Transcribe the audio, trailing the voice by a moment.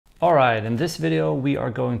Alright, in this video we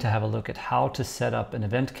are going to have a look at how to set up an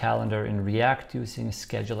event calendar in React using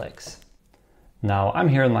ScheduleX. Now I'm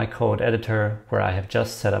here in my code editor where I have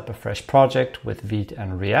just set up a fresh project with Vite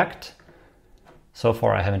and React. So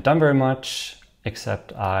far I haven't done very much,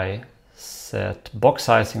 except I set box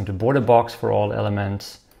sizing to border box for all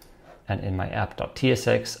elements, and in my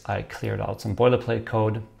app.tsx I cleared out some boilerplate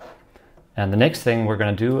code. And the next thing we're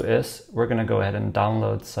going to do is we're going to go ahead and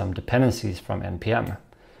download some dependencies from NPM.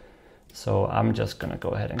 So I'm just going to go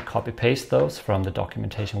ahead and copy paste those from the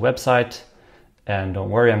documentation website. And don't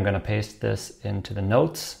worry, I'm going to paste this into the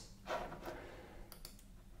notes.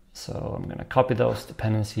 So I'm going to copy those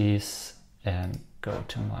dependencies and go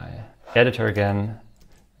to my editor again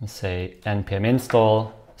and say npm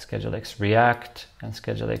install ScheduleX React and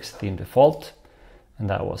ScheduleX theme default. And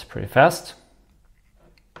that was pretty fast.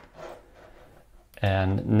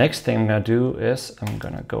 And next thing I'm going to do is I'm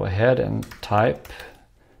going to go ahead and type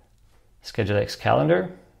ScheduleX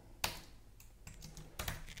calendar.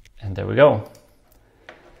 And there we go.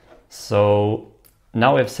 So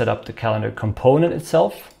now we've set up the calendar component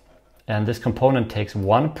itself. And this component takes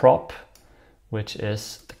one prop, which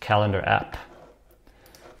is the calendar app.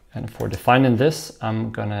 And for defining this,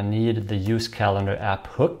 I'm gonna need the use calendar app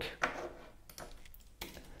hook.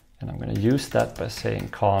 And I'm gonna use that by saying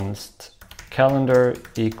const calendar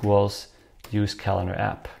equals use calendar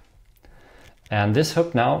app. And this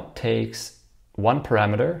hook now takes one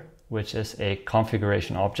parameter, which is a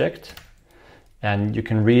configuration object. And you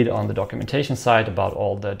can read on the documentation side about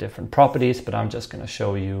all the different properties, but I'm just going to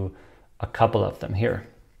show you a couple of them here.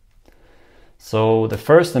 So the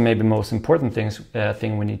first and maybe most important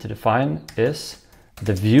thing we need to define is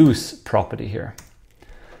the views property here.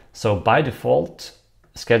 So by default,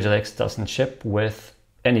 ScheduleX doesn't ship with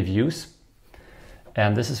any views.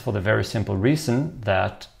 And this is for the very simple reason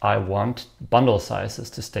that I want bundle sizes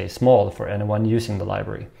to stay small for anyone using the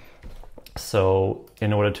library. So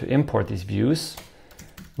in order to import these views,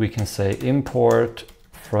 we can say import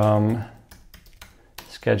from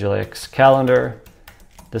ScheduleX calendar.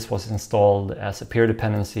 This was installed as a peer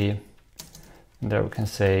dependency. And there we can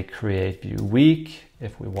say create view week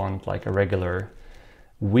if we want like a regular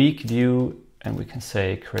week view, and we can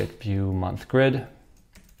say create view month grid.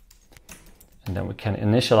 And then we can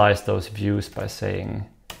initialize those views by saying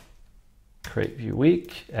create view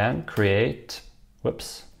week and create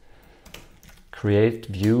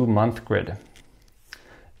view month grid.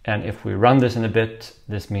 And if we run this in a bit,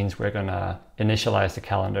 this means we're gonna initialize the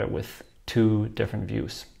calendar with two different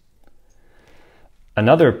views.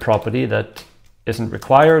 Another property that isn't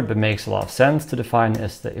required but makes a lot of sense to define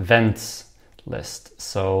is the events list.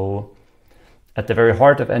 So at the very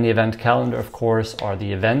heart of any event calendar, of course, are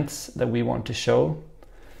the events that we want to show.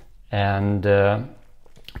 And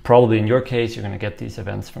probably in your case, you're going to get these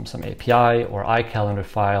events from some API or iCalendar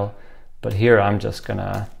file. But here I'm just going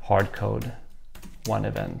to hard code one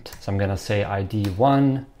event. So I'm going to say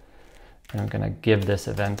ID1, and I'm going to give this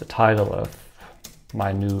event a title of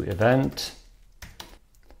my new event.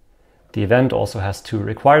 The event also has two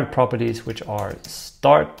required properties, which are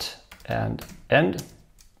start and end.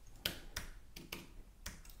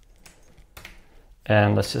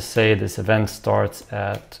 And let's just say this event starts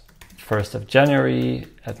at 1st of January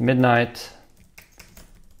at midnight.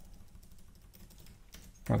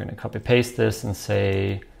 We're going to copy paste this and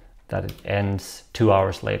say that it ends 2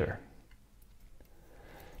 hours later.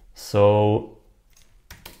 So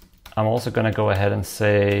I'm also going to go ahead and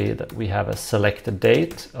say that we have a selected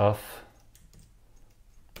date of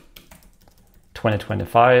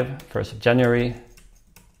 2025, 1st of January.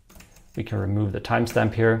 We can remove the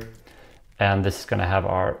timestamp here. And this is going to have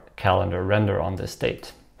our calendar render on this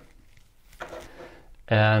date.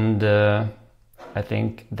 And I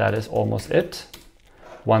think that is almost it.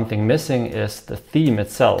 One thing missing is the theme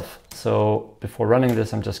itself. So before running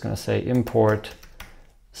this, I'm just going to say import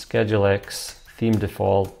ScheduleX theme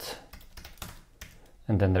default.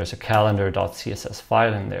 And then there's a calendar.css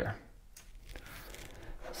file in there.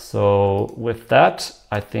 So with that,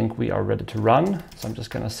 I think we are ready to run. So I'm just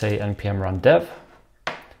going to say npm run dev.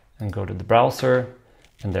 And go to the browser,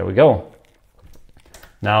 and there we go.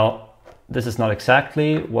 Now, this is not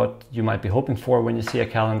exactly what you might be hoping for when you see a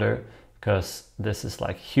calendar, because this is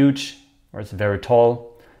like huge, or it's very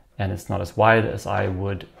tall, and it's not as wide as I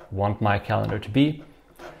would want my calendar to be.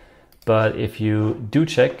 But if you do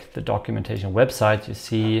check the documentation website, you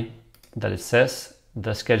see that it says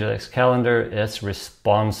the ScheduleX calendar is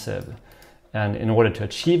responsive. And in order to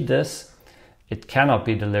achieve this, it cannot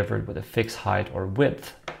be delivered with a fixed height or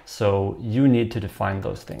width. So you need to define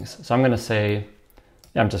those things. So I'm going to say,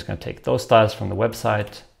 I'm just going to take those styles from the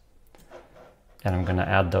website And I'm gonna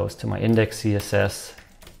add those to my index CSS,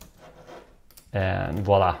 and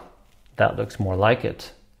voila, that looks more like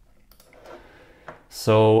it.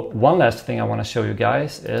 So one last thing I want to show you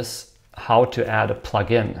guys is how to add a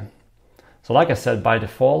plugin. So like I said, by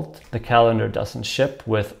default, the calendar doesn't ship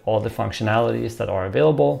with all the functionalities that are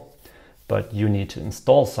available, but you need to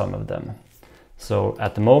install some of them. So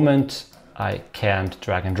at the moment, I can't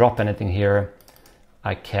drag and drop anything here.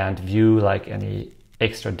 I can't view like any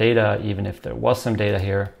extra data, even if there was some data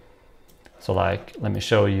here. So like, let me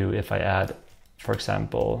show you if I add, for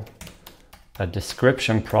example, a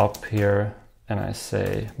description prop here, and I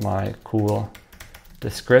say my cool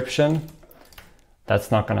description, that's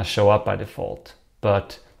not going to show up by default,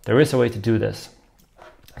 but there is a way to do this.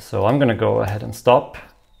 So I'm going to go ahead and stop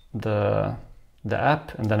the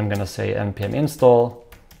app, and then I'm going to say npm install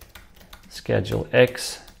schedule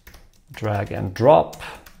X drag and drop,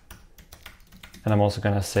 and I'm also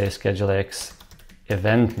going to say schedule X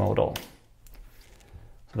event modal.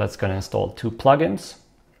 So that's going to install 2 plugins.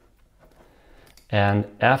 And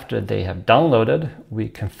after they have downloaded, we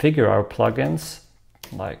configure our plugins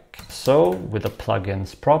like so with the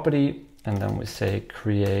plugins property, and then we say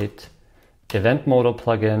create event modal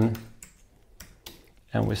plugin,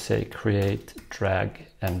 and we say create drag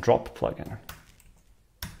and drop plugin.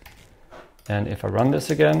 And if I run this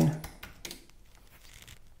again,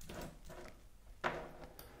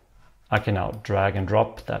 I can now drag and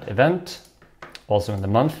drop that event. Also in the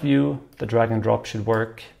month view, the drag and drop should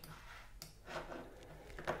work.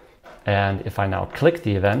 And if I now click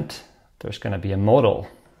the event, there's going to be a modal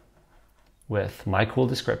with my cool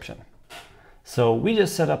description. So we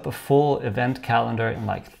just set up a full event calendar in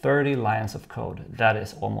like 30 lines of code. That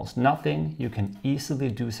is almost nothing. You can easily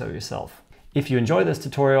do so yourself. If you enjoyed this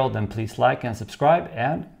tutorial, then please like and subscribe,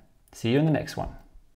 and see you in the next one.